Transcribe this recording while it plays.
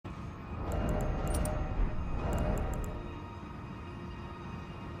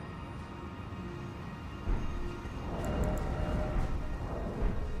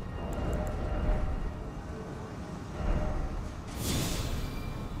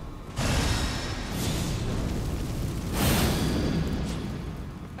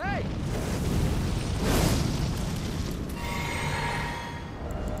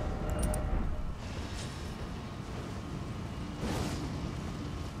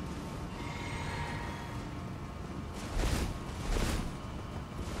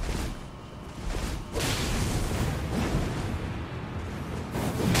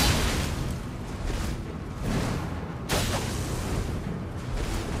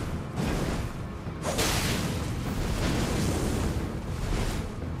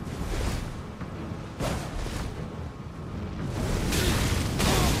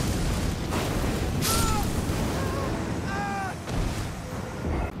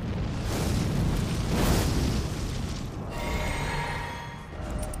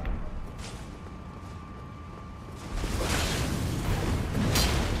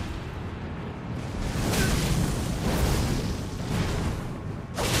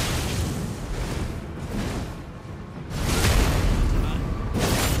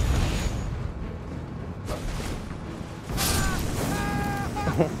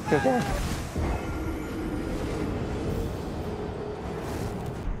Good game.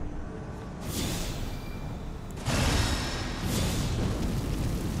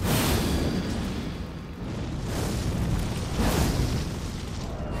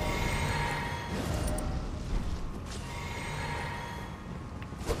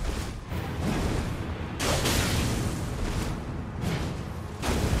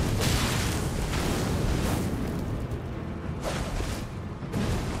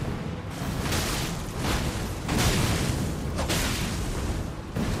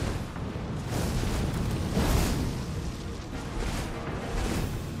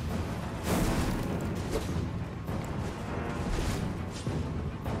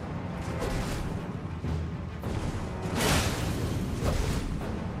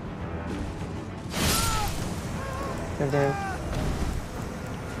 Good game.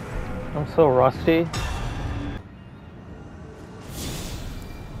 I'm so rusty.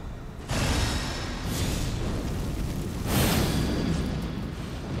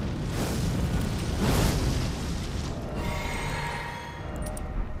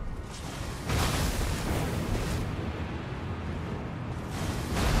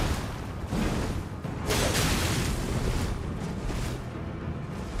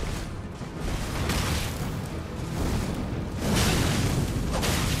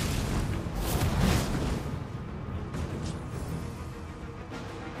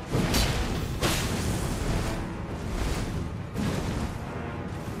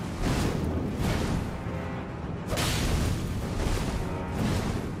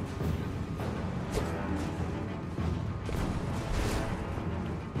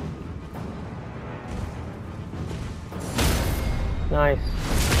 Nice.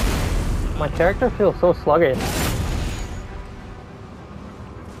 My character feels so sluggish.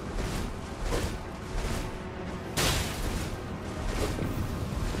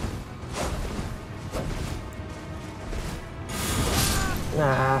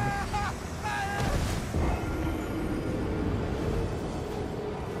 Nah.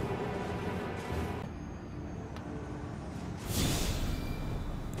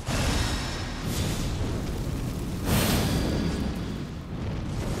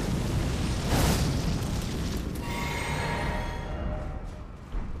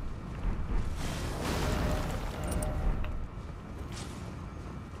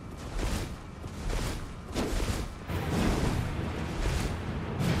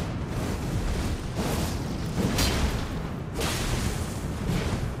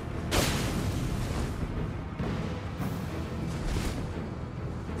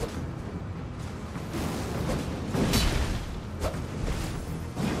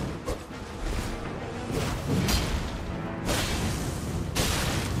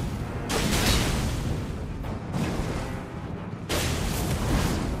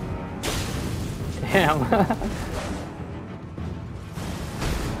 Damn.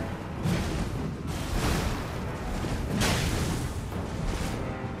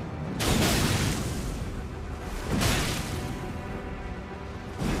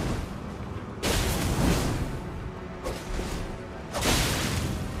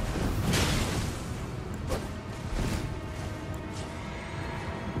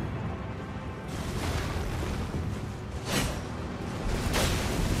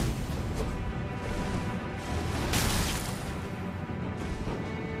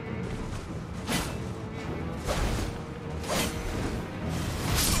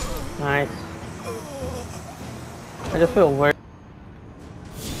 Nice. I just feel weird.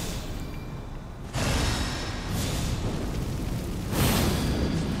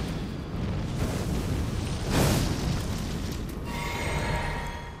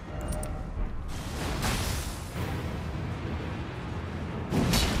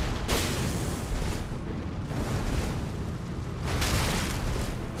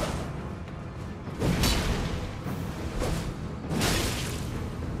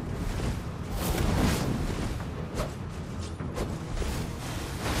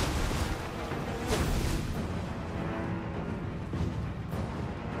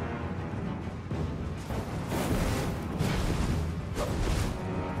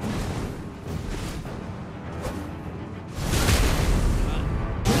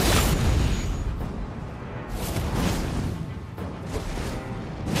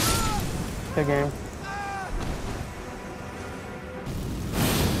 Good game.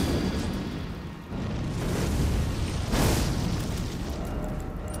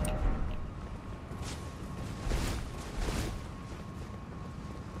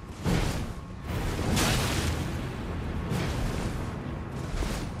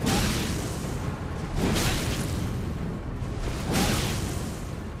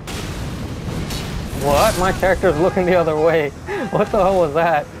 What? My character's looking the other way. What the hell was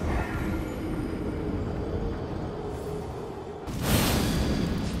that?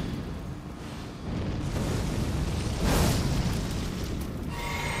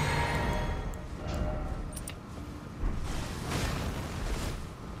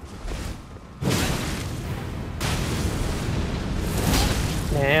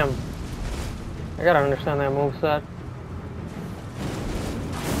 Damn. I gotta understand that moveset.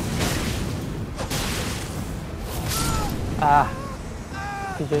 Ah.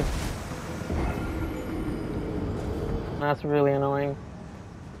 GG. That's really annoying.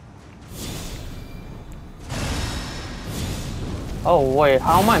 Oh wait,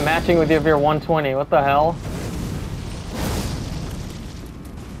 how am I matching with you if you're 120? What the hell?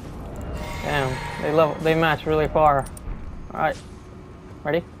 Damn, they match really far. Alright.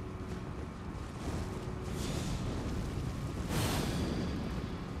 Ready?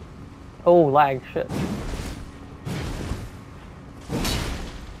 Oh, lag, shit.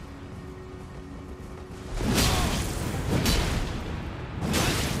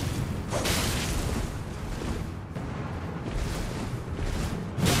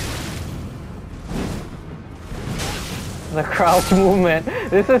 The crouch movement.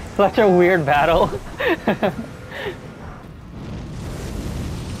 This is such a weird battle.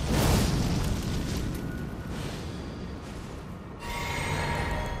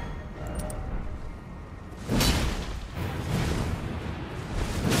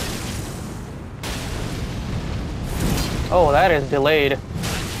 Oh, that is delayed.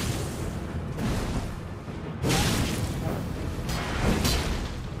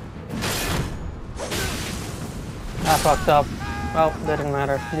 I fucked up. Well, didn't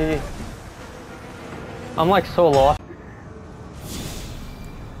matter. GG. I'm like so lost.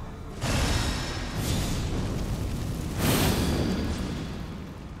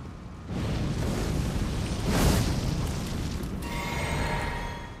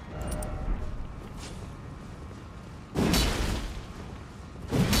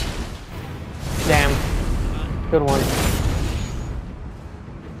 Damn. Good one.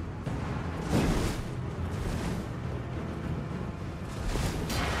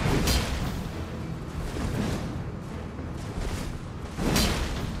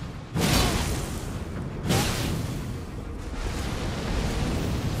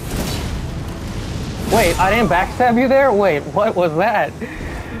 Wait, I didn't backstab you there? Wait, what was that?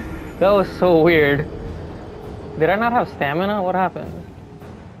 That was so weird. Did I not have stamina? What happened?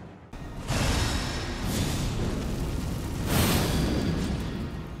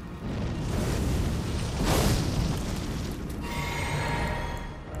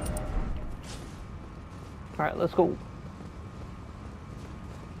 Alright, let's go.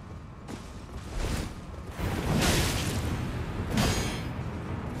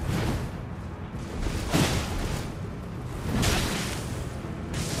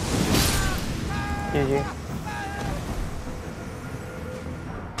 GG.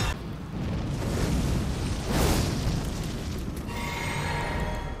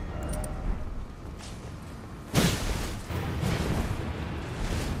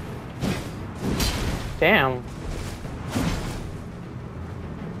 Damn.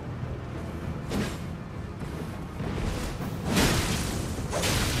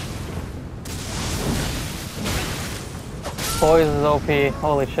 Poise is OP.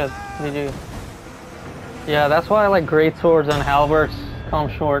 Holy shit. GG. Yeah, that's why I like great swords and halberds come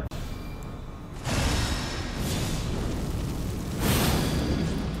short.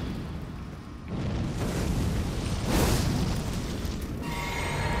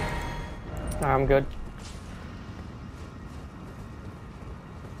 I'm good.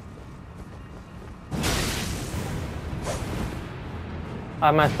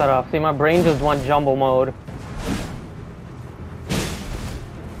 I messed that up. See, my brain just went jumble mode.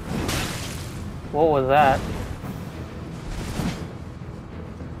 What was that?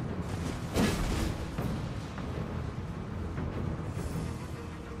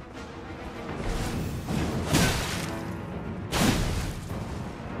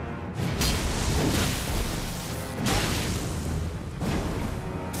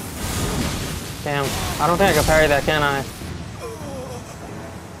 Damn, I don't think I can parry that, can I?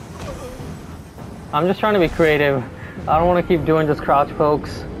 I'm just trying to be creative. I don't want to keep doing just crouch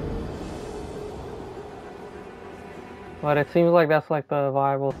pokes. But it seems like that's like the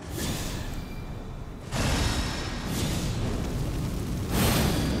viable.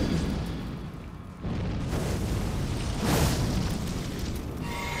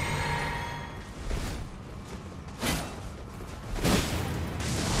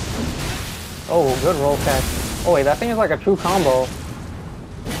 Oh, good roll catch. Oh wait, that thing is like a true combo.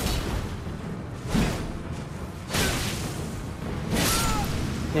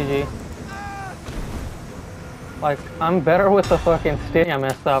 GG. Like, I'm better with the fucking stick. I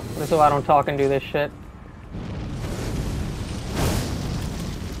messed up. This is why I don't talk and do this shit.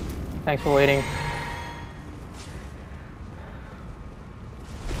 Thanks for waiting.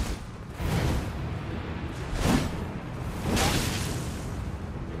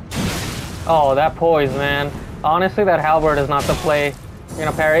 Oh, that poise, man. Honestly, that halberd is not the play. You're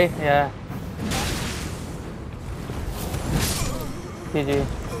gonna parry? Yeah. GG.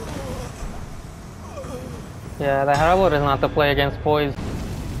 Yeah, that halberd is not the play against poise.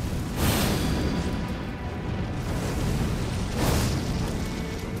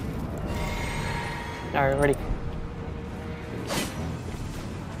 Alright, ready.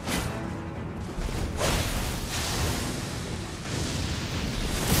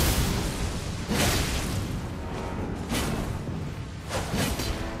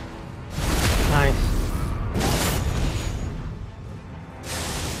 Nice.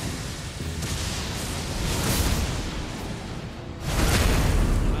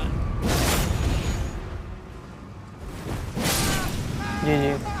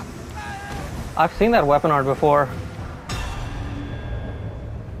 GG. I've seen that weapon art before.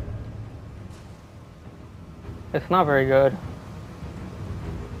 It's not very good.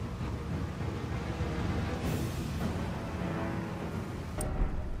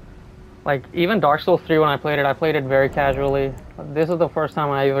 Like, even Dark Souls 3 when I played it very casually. This is the first time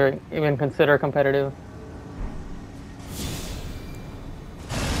I even consider competitive.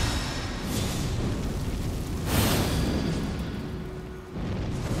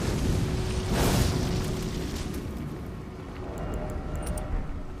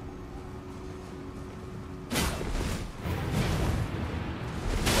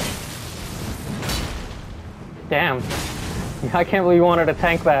 Damn. I can't believe you wanted to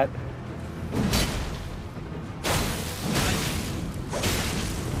tank that.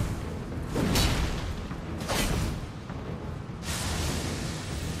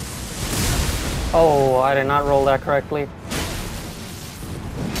 Oh, I did not roll that correctly.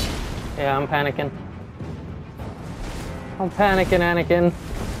 Yeah, I'm panicking. I'm panicking, Anakin.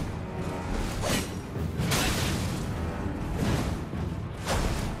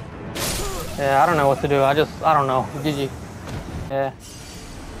 Yeah, I don't know what to do. I don't know. GG. Yeah.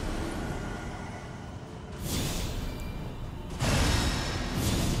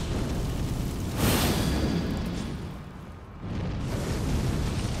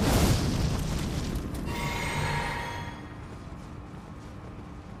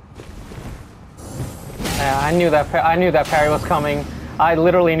 Yeah, I knew that parry was coming. I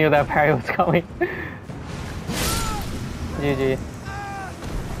literally knew that parry was coming. GG.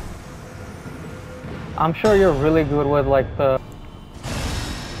 I'm sure you're really good with like the...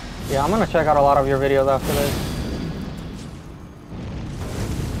 Yeah, I'm gonna check out a lot of your videos after this.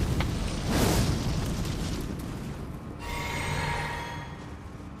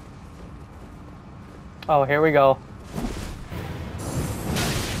 Oh, here we go.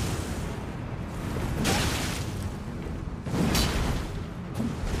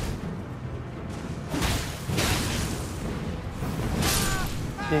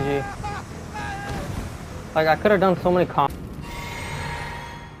 GG. Like, I could have done so many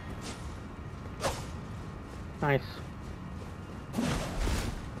Nice.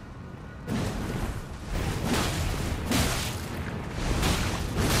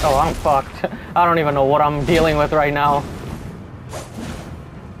 Oh, I'm fucked. I don't even know what I'm dealing with right now.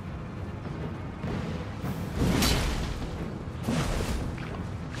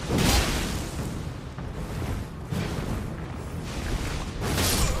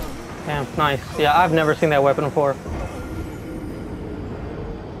 Damn, nice. Yeah, I've never seen that weapon before.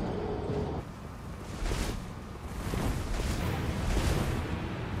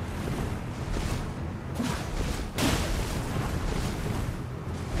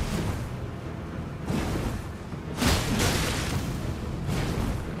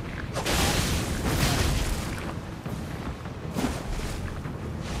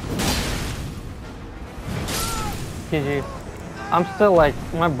 GG. I'm still like,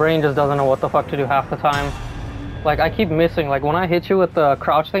 my brain just doesn't know what the fuck to do half the time. Like, I keep missing. Like, when I hit you with the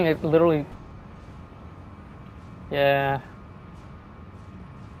crouch thing, it literally... Yeah.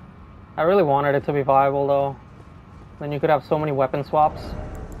 I really wanted it to be viable, though. Then you could have so many weapon swaps.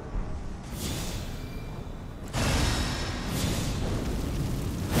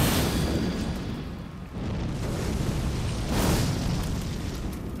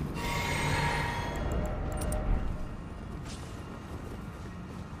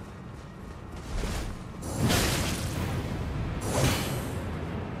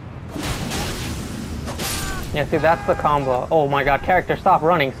 Yeah, see, that's the combo. Oh my god, character, stop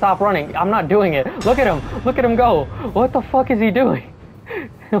running, stop running. I'm not doing it. Look at him go. What the fuck is he doing?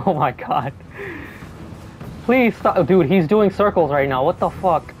 Oh my god. Please stop. Dude, he's doing circles right now. What the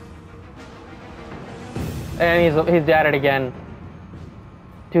fuck? And he's at it again.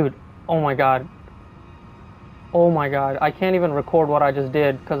 Dude, oh my god. Oh my god. I can't even record what I just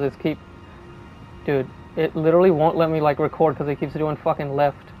did because it's keep... Dude, it literally won't let me like record because it keeps doing fucking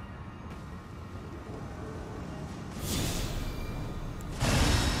left.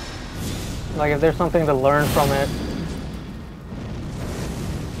 Like if there's something to learn from it.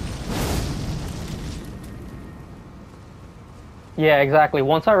 Yeah, exactly.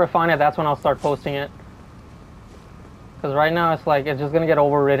 Once I refine it, that's when I'll start posting it. Because right now it's like, it's just gonna get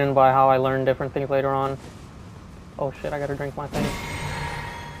overridden by how I learn different things later on. Oh shit, I gotta drink my thing.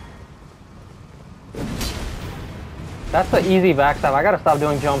 That's the easy backstab. I gotta stop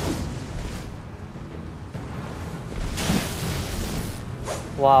doing jumps.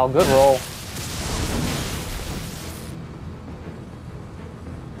 Wow, good roll.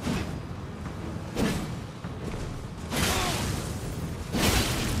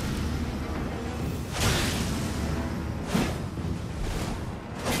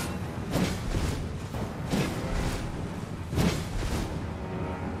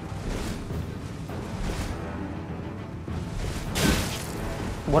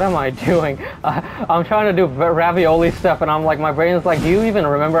 What am I doing? I'm trying to do ravioli stuff and I'm like, my brain's like, do you even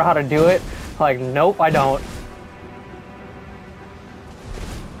remember how to do it? Like, nope, I don't.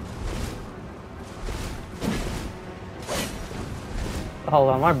 Hold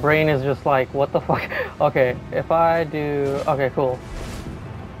on, my brain is just like, what the fuck? Okay, if I do... Okay, cool.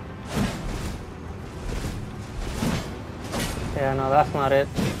 Yeah, no, that's not it.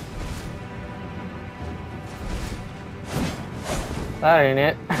 That ain't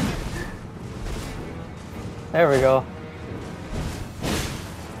it. There we go.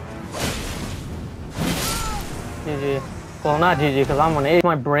 GG. Well, not GG, because I'm an idiot.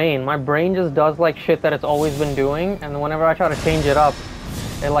 My brain just does like shit that it's always been doing, and whenever I try to change it up,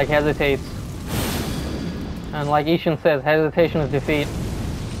 it like hesitates. And like Ishin says, hesitation is defeat.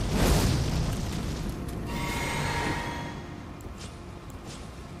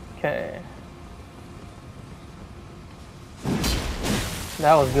 Okay.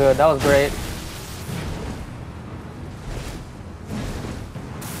 That was good. That was great.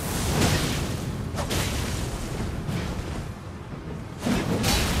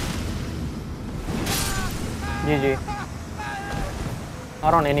 GG.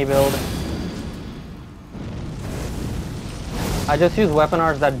 Not on any build. I just use weapon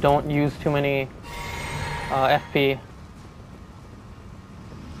arts that don't use too many FP.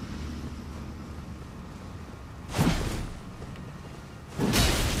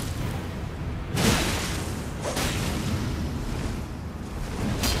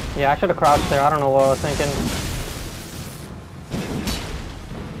 Yeah, I should have crouched there. I don't know what I was thinking.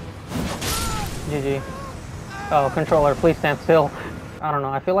 GG. Oh, controller, please stand still. I don't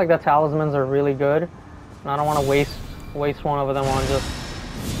know. I feel like the talismans are really good, and I don't want to waste one of them on just...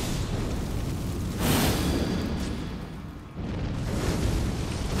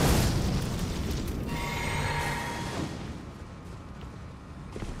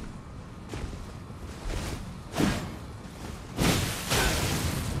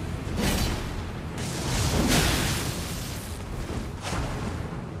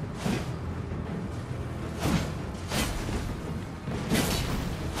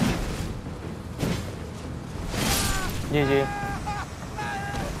 GG.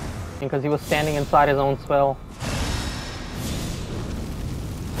 Because he was standing inside his own spell.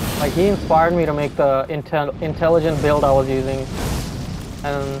 Like, he inspired me to make the intelligent build I was using.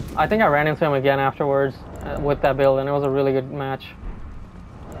 And I think I ran into him again afterwards with that build, and it was a really good match.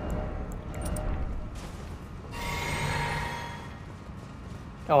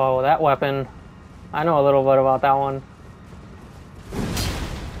 Oh, that weapon. I know a little bit about that one.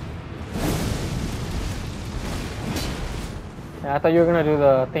 Yeah, I thought you were gonna do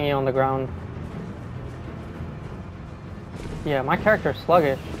the thingy on the ground. Yeah, my character's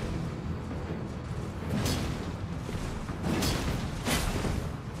sluggish.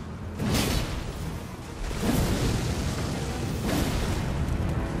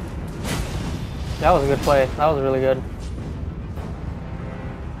 That was a good play. That was really good.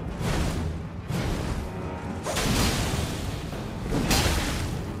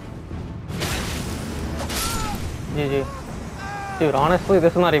 GG. Dude, honestly,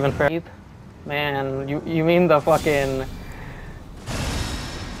 this is not even fair. Man, you mean the fucking...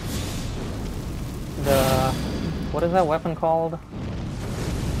 What is that weapon called?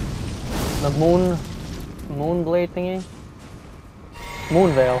 The Moonblade thingy?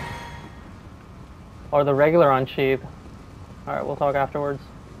 Moonveil. Or the regular Unsheath. Alright, we'll talk afterwards.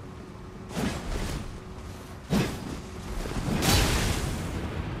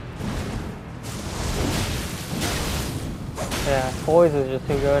 Yeah, poise is just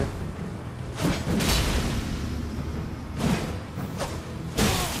too good.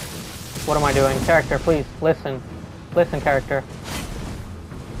 What am I doing? Character, please, listen. Listen, character.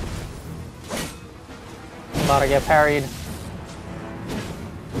 I'm about to get parried.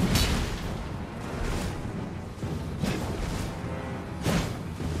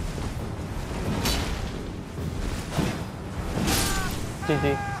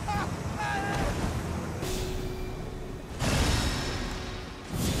 GG.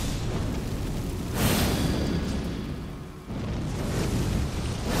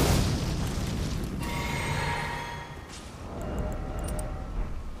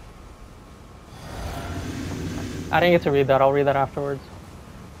 I didn't get to read that. I'll read that afterwards.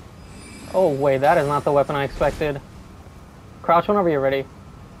 Oh, wait, that is not the weapon I expected. Crouch whenever you're ready.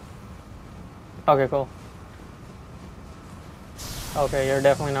 Okay, cool. Okay, you're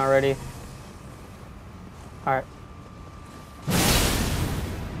definitely not ready. Alright.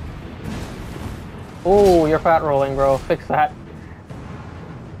 Ooh, you're fat rolling, bro. Fix that.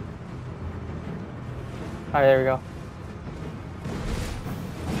 Alright, there we go.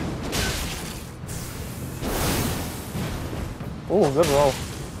 Ooh, good roll.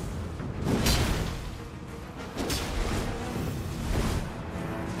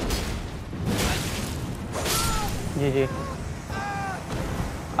 GG.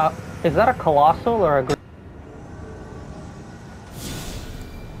 Is that a colossal or a...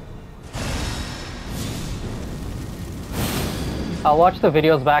 I'll watch the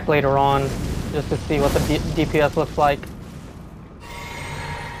videos back later on just to see what the DPS looks like.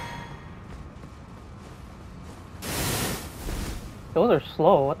 Those are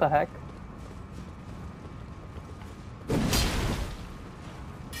slow, what the heck?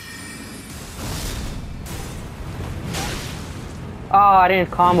 Oh, I didn't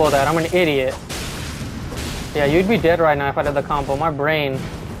combo that, I'm an idiot. Yeah, you'd be dead right now if I did the combo, my brain.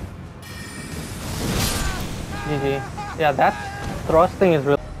 GG. Yeah, that thrusting is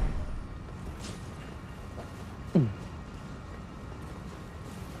really...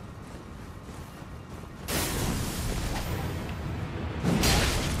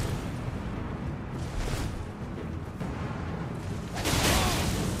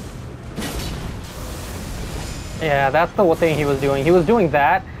 Yeah, that's the thing he was doing. He was doing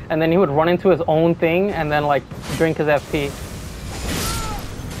that, and then he would run into his own thing, and then, like, drink his FP.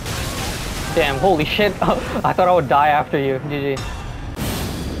 Damn, holy shit. I thought I would die after you. GG.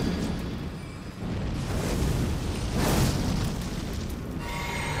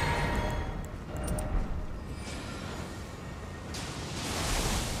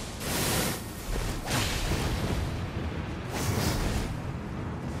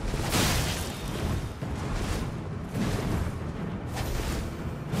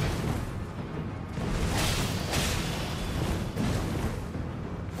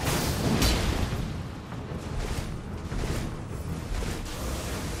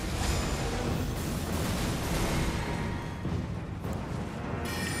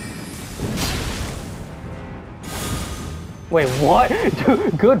 Wait, what?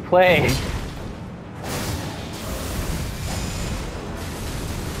 Dude, good play.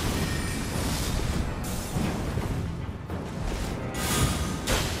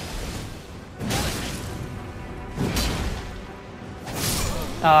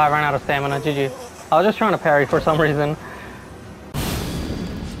 I ran out of stamina, GG. I was just trying to parry for some reason.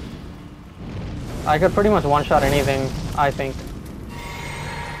 I could pretty much one-shot anything, I think.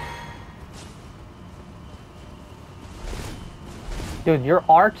 Dude, your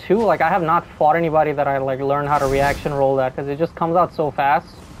R2, like, I have not fought anybody that I, like, learned how to reaction roll that, because it just comes out so fast.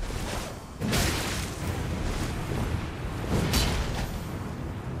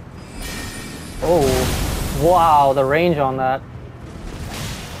 Oh, wow, the range on that.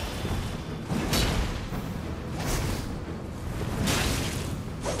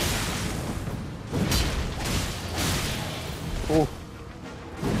 Ooh.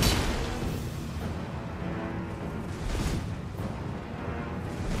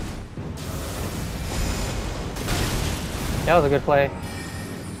 That was a good play.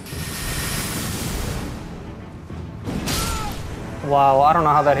 Wow, I don't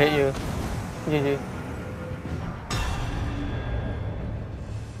know how that hit you. GG.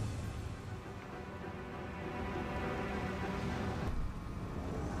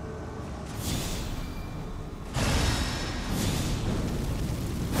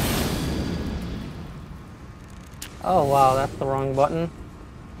 Oh wow, that's the wrong button.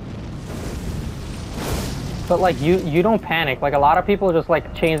 But like you don't panic. Like a lot of people just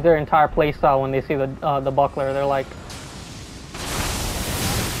like change their entire playstyle when they see the buckler. They're like,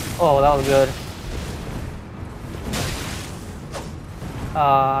 oh, that was good.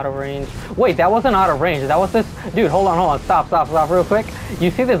 Out of range. Wait, that wasn't out of range. That was this. Dude, hold on. Stop, real quick.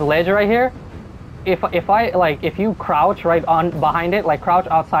 You see this ledge right here? If you crouch right on behind it, like crouch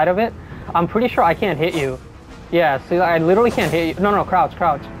outside of it, I'm pretty sure I can't hit you. Yeah, see, I literally can't hit you. No,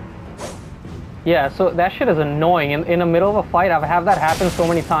 crouch. Yeah, so that shit is annoying. In the middle of a fight, I've had that happen so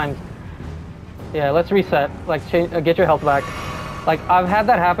many times. Yeah, let's reset. Like, get your health back. Like, I've had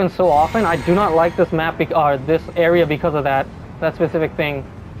that happen so often. I do not like this map or this area because of that specific thing.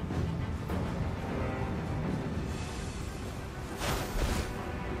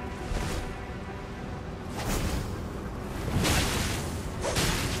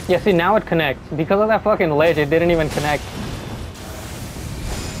 Yeah, see, now it connects. Because of that fucking ledge, it didn't even connect.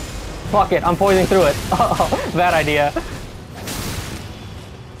 Fuck it, I'm poising through it. Oh, bad idea.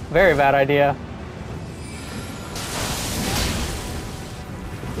 Very bad idea.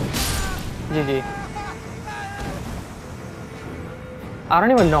 GG. I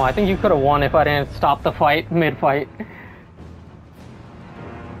don't even know. I think you could have won if I didn't stop the fight mid-fight.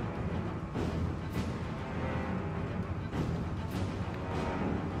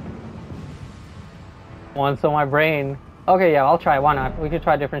 One, so my brain. Okay, yeah, I'll try. Why not? We could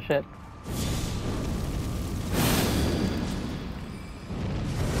try different shit.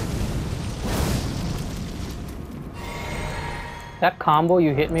 That combo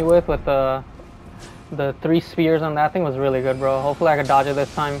you hit me with the 3 spears on that thing was really good, bro. Hopefully I could dodge it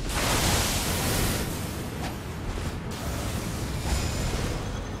this time.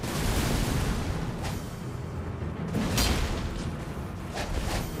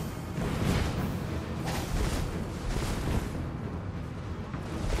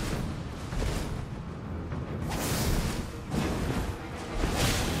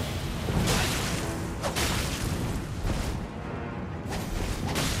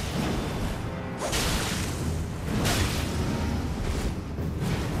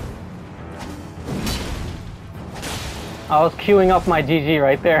 I was queuing up my GG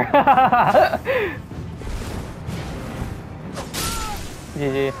right there.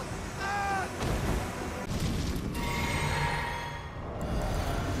 GG.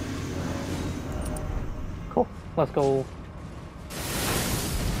 Cool. Let's go.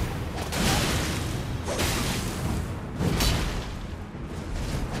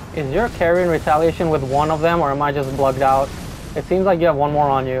 Is your carry in retaliation with one of them, or am I just bugged out? It seems like you have one more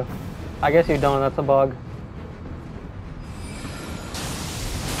on you. I guess you don't. That's a bug.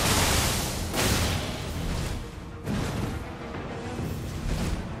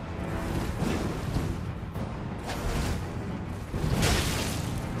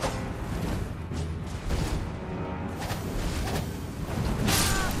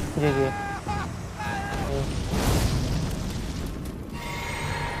 GG.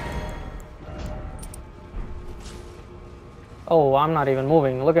 Oh, I'm not even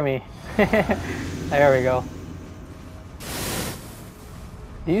moving. Look at me. There we go.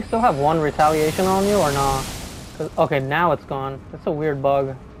 Do you still have one retaliation on you or not? Okay, now it's gone. That's a weird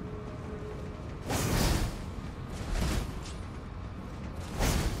bug.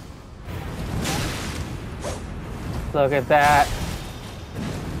 Look at that.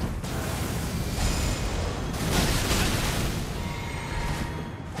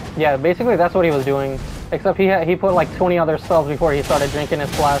 Yeah, basically that's what he was doing. Except he put like 20 other spells before he started drinking his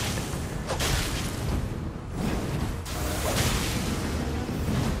flask.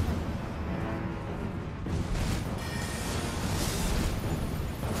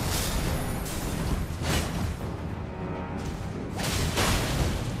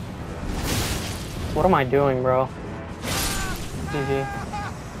 What am I doing, bro? GG.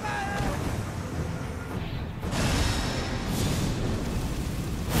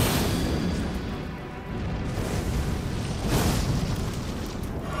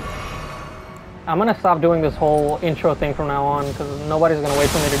 I'm gonna stop doing this whole intro thing from now on, because nobody's gonna wait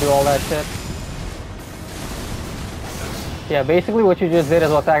for me to do all that shit. Yeah, basically what you just did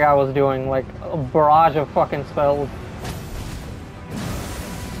is what that guy was doing, like a barrage of fucking spells.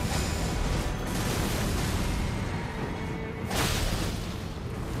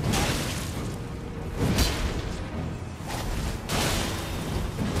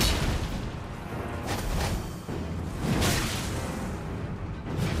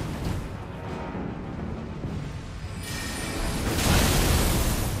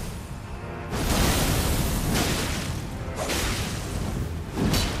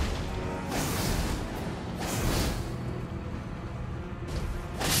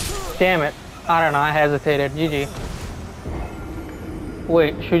 Damn it. I don't know, I hesitated. GG.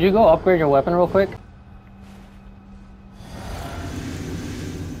 Wait, should you go upgrade your weapon real quick?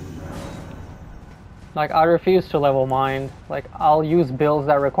 Like, I refuse to level mind. Like, I'll use builds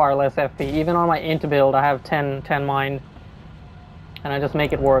that require less FP. Even on my int build, I have 10 mind. And I just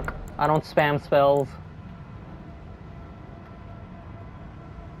make it work. I don't spam spells.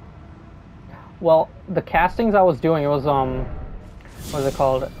 Well, the castings I was doing, it was, what is it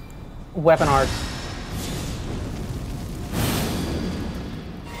called? Weapon arts.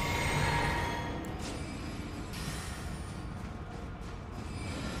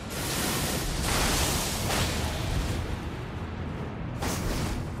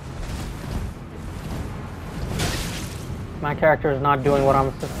 My character is not doing what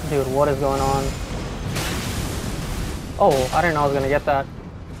I'm supposed to do. What is going on? Oh, I didn't know I was gonna get that.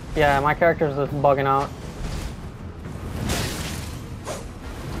 Yeah, my character is just bugging out.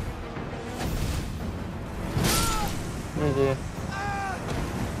 GG.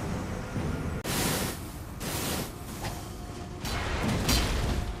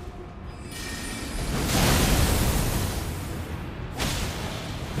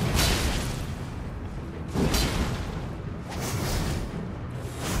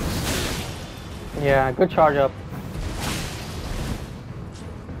 Yeah, good charge up.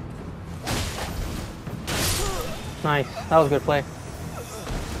 Nice, that was good play.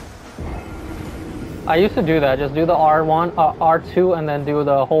 I used to do that, just do the R1, R2 and then do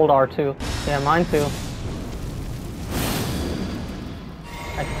the hold R2. Yeah, mine too.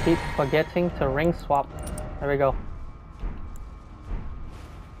 I keep forgetting to ring swap. There we go.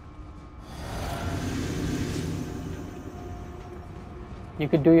 You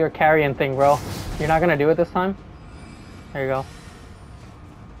could do your carrying thing, bro. You're not gonna do it this time? There you go.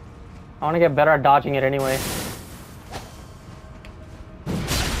 I wanna get better at dodging it anyway.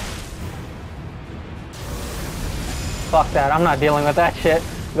 Fuck that, I'm not dealing with that shit.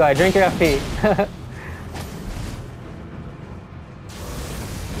 Go ahead, drink your FP.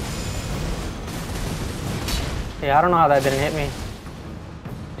 Yeah, I don't know how that didn't hit me.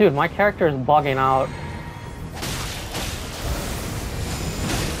 Dude, my character is bugging out.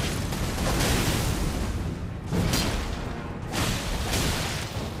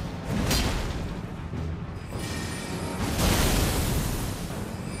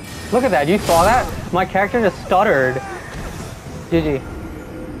 Look at that, you saw that? My character just stuttered. GG.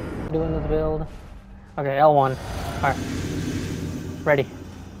 Doing this build. Okay, L1. Alright. Ready.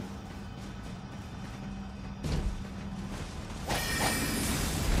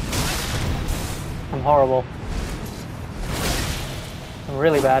 I'm horrible. I'm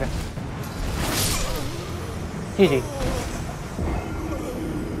really bad. GG.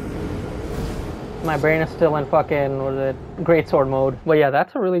 My brain is still in fucking, what is it, greatsword mode. But yeah,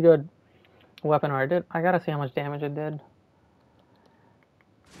 that's a really good weapon art. I gotta see how much damage it did.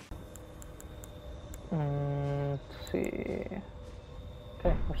 Let's see.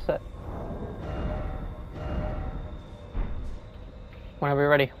 Okay, we're set. Whenever you're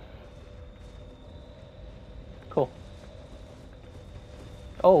ready. Cool.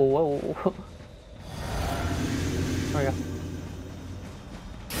 Oh, whoa. There we go.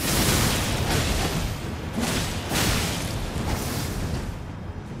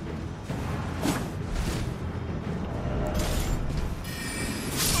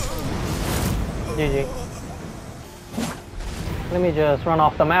 GG. Let me just run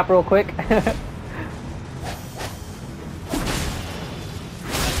off the map real quick.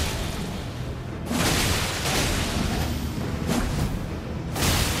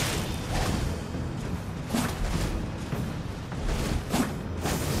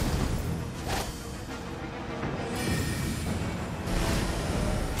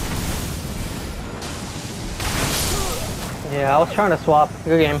 Yeah, I was trying to swap.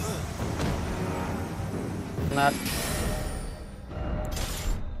 Good game. That.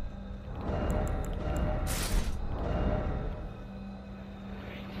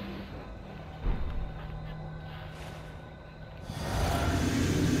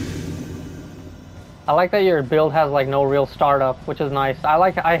 I like that your build has like no real startup, which is nice.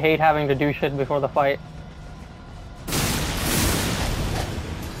 I hate having to do shit before the fight.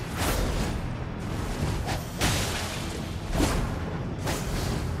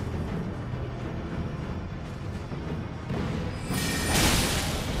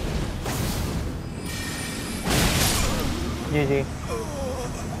 GG.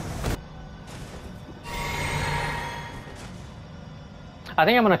 I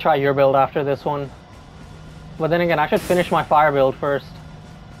think I'm gonna try your build after this one. But then again, I should finish my fire build first.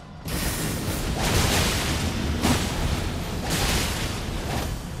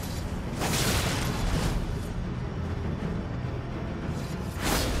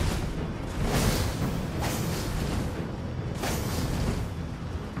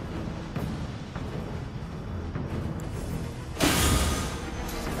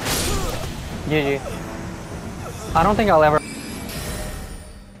 GG. I don't think I'll ever...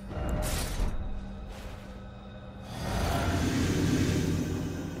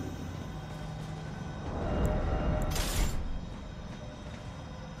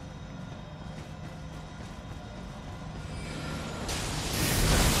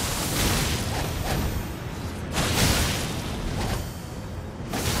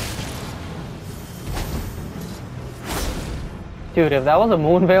 Dude, if that was a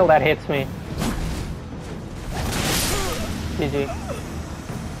moon veil, that hits me. GG.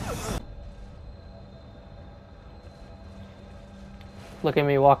 Look at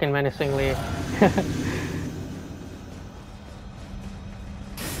me walking menacingly.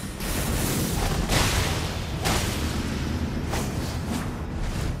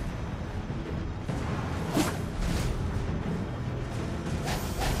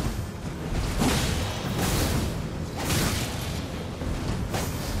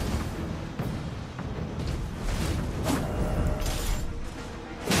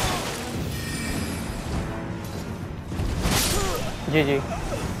 GG.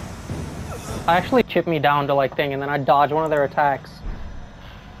 I actually chipped me down to like thing, and then I dodged one of their attacks.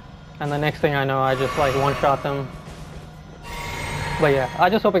 And the next thing I know, I just like one-shot them. But yeah, I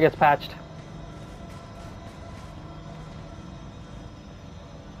just hope it gets patched.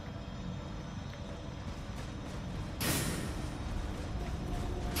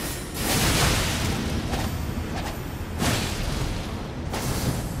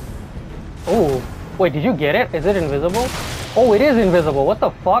 Oh, wait, did you get it? Is it invisible? Oh, it is invisible. What the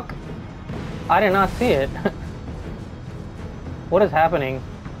fuck? I did not see it. What is happening?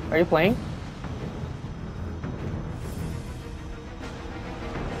 Are you playing?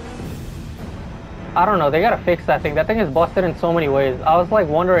 I don't know. They gotta fix that thing. That thing is busted in so many ways. I was like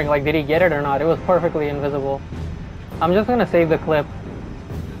wondering, like, did he get it or not? It was perfectly invisible. I'm just gonna save the clip.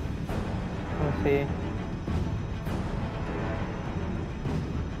 Let's see.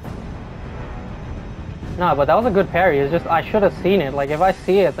 No, but that was a good parry. It's just I should have seen it. Like if I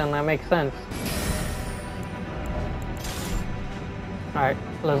see it, then that makes sense. Alright,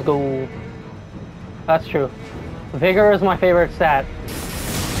 let's go. That's true. Vigor is my favorite stat.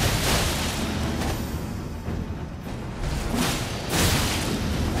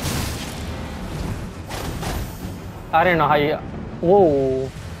 I didn't know how you...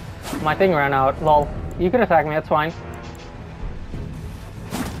 Whoa. My thing ran out. Lol. You can attack me, that's fine.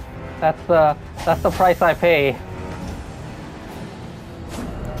 That's the price I pay.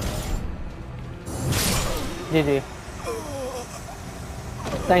 GG.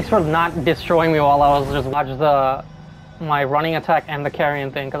 Thanks for not destroying me while I was just watching my running attack and the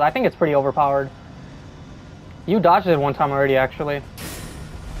carrying thing, because I think it's pretty overpowered. You dodged it one time already, actually.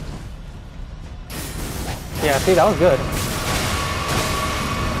 Yeah, see, that was good.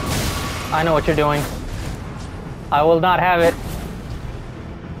 I know what you're doing. I will not have it.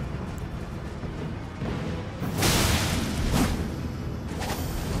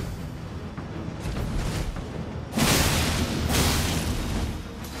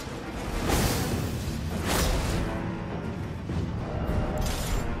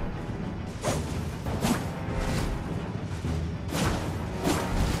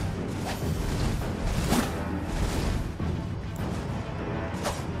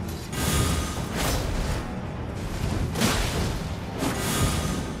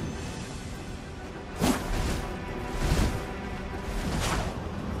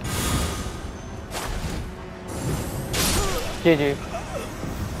 GG.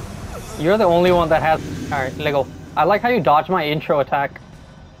 You're the only one that has... Alright, Lego. I like how you dodge my intro attack.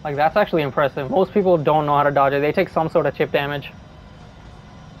 Like, that's actually impressive. Most people don't know how to dodge it. They take some sort of chip damage.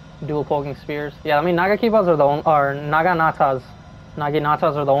 Dual poking spears. Yeah, I mean, Nagakibas are the only... Or Naganatas.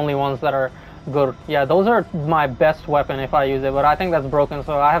 Naginatas are the only ones that are good. Yeah, those are my best weapon if I use it, but I think that's broken,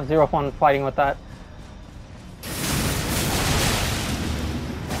 so I have zero fun fighting with that.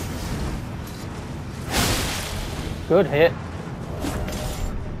 Good hit.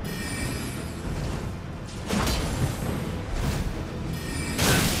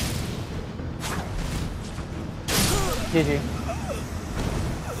 GG.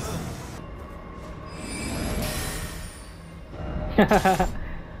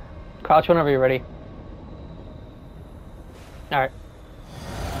 Crouch whenever you're ready. Alright.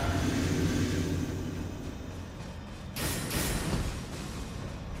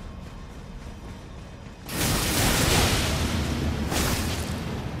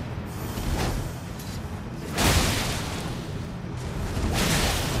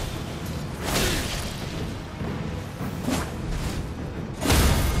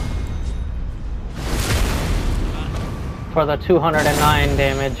 For the 209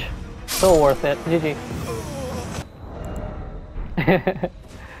 damage. So worth it. GG.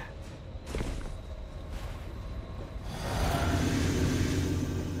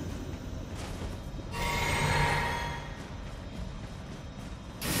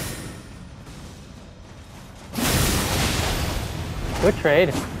 Good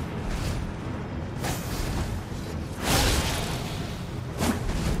trade.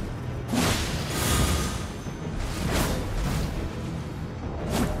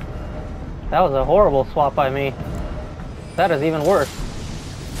 That was a horrible swap by me. That is even worse.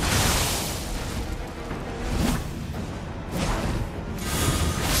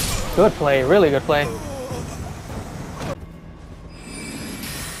 Good play, really good play.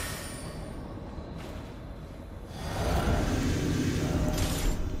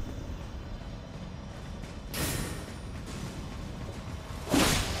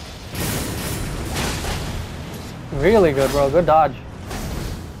 Really good, bro. Good dodge.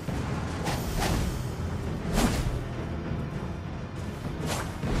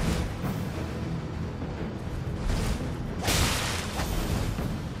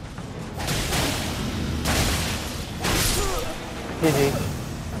 GG.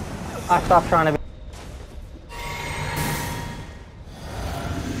 I stopped trying to be.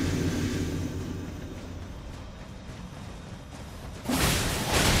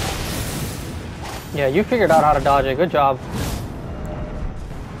 Yeah, you figured out how to dodge it. Good job.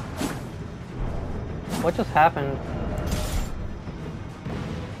 What just happened?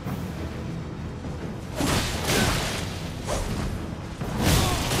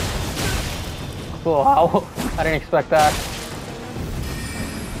 Wow, I didn't expect that.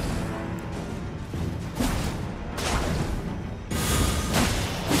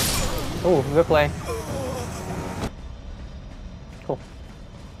 Oh, good play. Cool.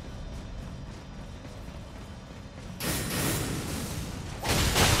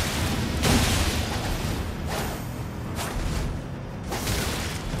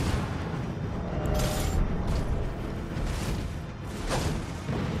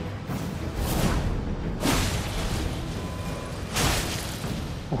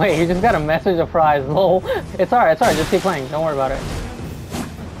 Wait, you just got a message of prize, lol. It's alright, just keep playing, don't worry about it.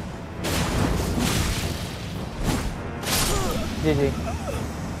 GG.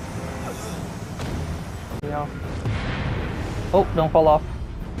 Yo. Oh, don't fall off.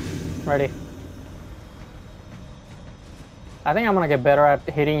 Ready. I think I'm gonna get better at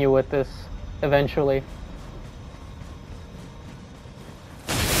hitting you with this eventually.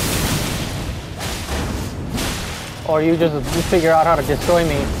 Or you just figure out how to destroy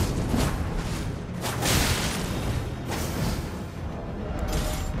me.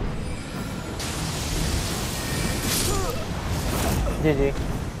 GG.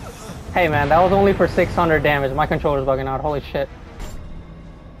 Hey man, that was only for 600 damage. My controller's bugging out. Holy shit.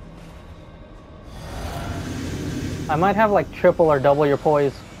 I might have like triple or double your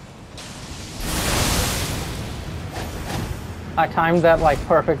poise. I timed that like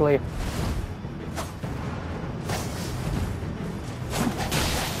perfectly.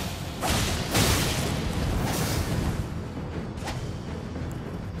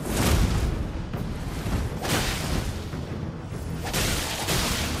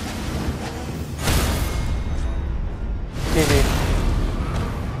 GG.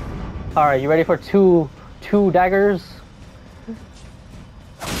 Alright, you ready for two daggers?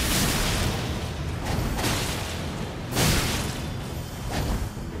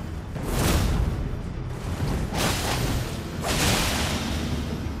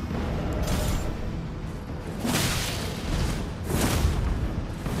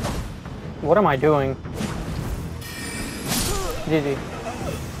 What am I doing? GG.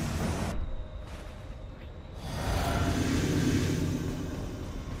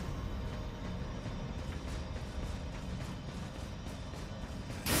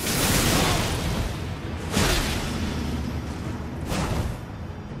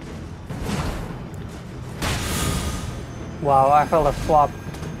 Wow, I felt a swap.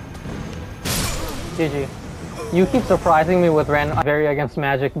 GG. You keep surprising me with random very against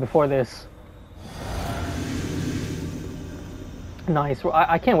magic before this. Nice.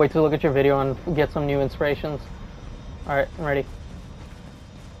 I can't wait to look at your video and get some new inspirations. Alright, I'm ready.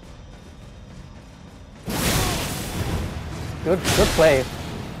 Good play.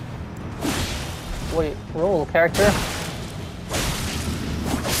 Wait, roll character.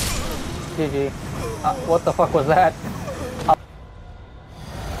 GG. What the fuck was that?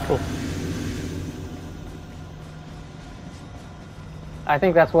 Cool. I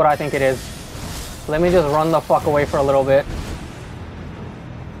think that's what I think it is. Let me just run the fuck away for a little bit.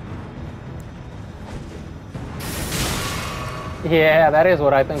 Yeah, that is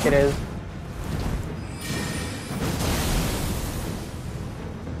what I think it is.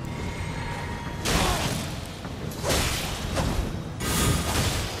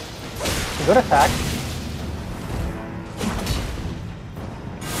 Good attack.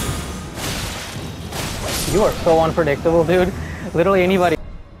 You are so unpredictable, dude. Literally anybody.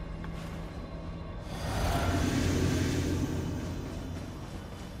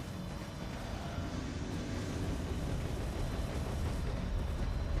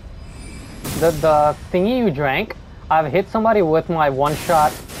 The thingy you drank, I've hit somebody with my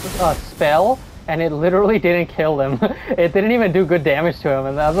one-shot spell, and it literally didn't kill them. It didn't even do good damage to him,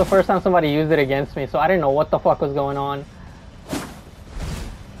 and that was the first time somebody used it against me, so I didn't know what the fuck was going on.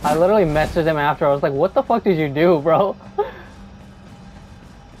 I literally messaged him after. I was like, what the fuck did you do, bro?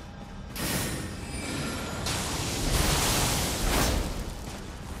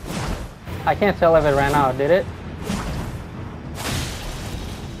 I can't tell if it ran out, did it?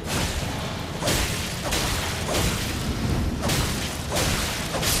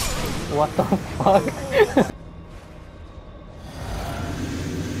 What the fuck?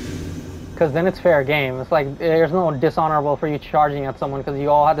 Because then it's fair game. It's like there's no dishonorable for you charging at someone because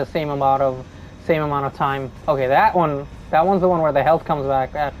you all had the same amount of time. Okay, that one's the one where the health comes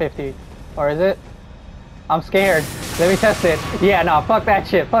back at 50, or is it? I'm scared. Let me test it. Yeah, no, fuck that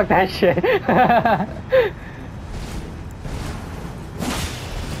shit. Fuck that shit.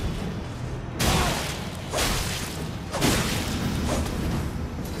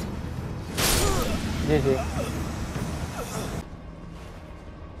 GG.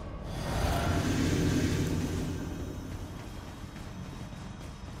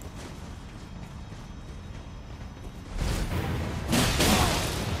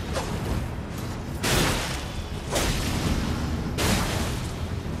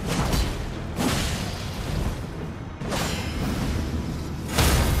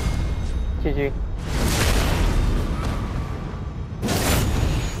 GG.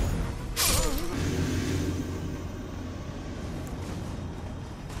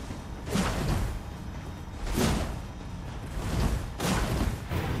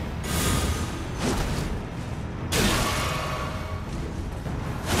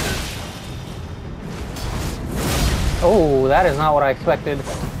 Oh, that is not what I expected.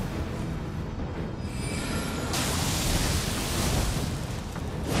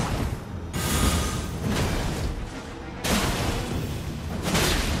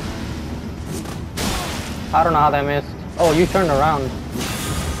 I don't know how that missed. Oh, you turned around.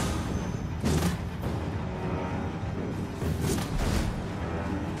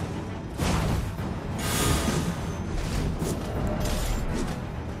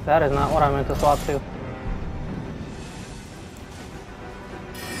 That is not what I meant to swap to.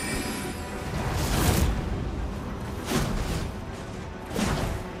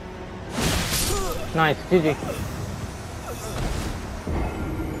 Nice, GG.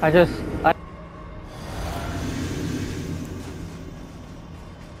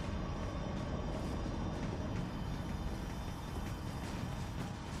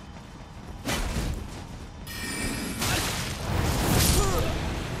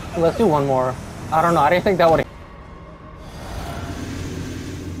 Let's do one more. I don't know, I didn't think that would...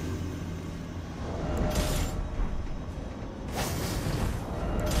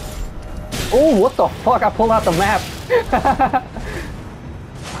 Oh, what the fuck? I pulled out the map.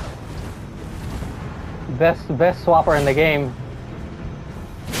 Best swapper in the game.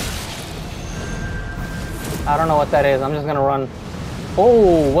 I don't know what that is. I'm just gonna run.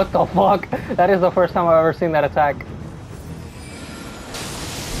 Oh, what the fuck? That is the first time I've ever seen that attack.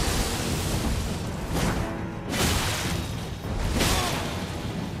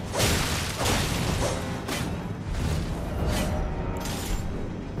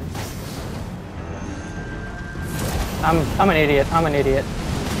 I'm an idiot. I'm an idiot.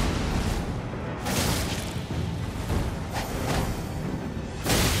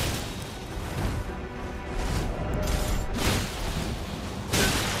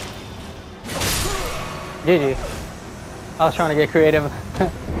 GG. I was trying to get creative.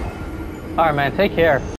 Alright, man. Take care.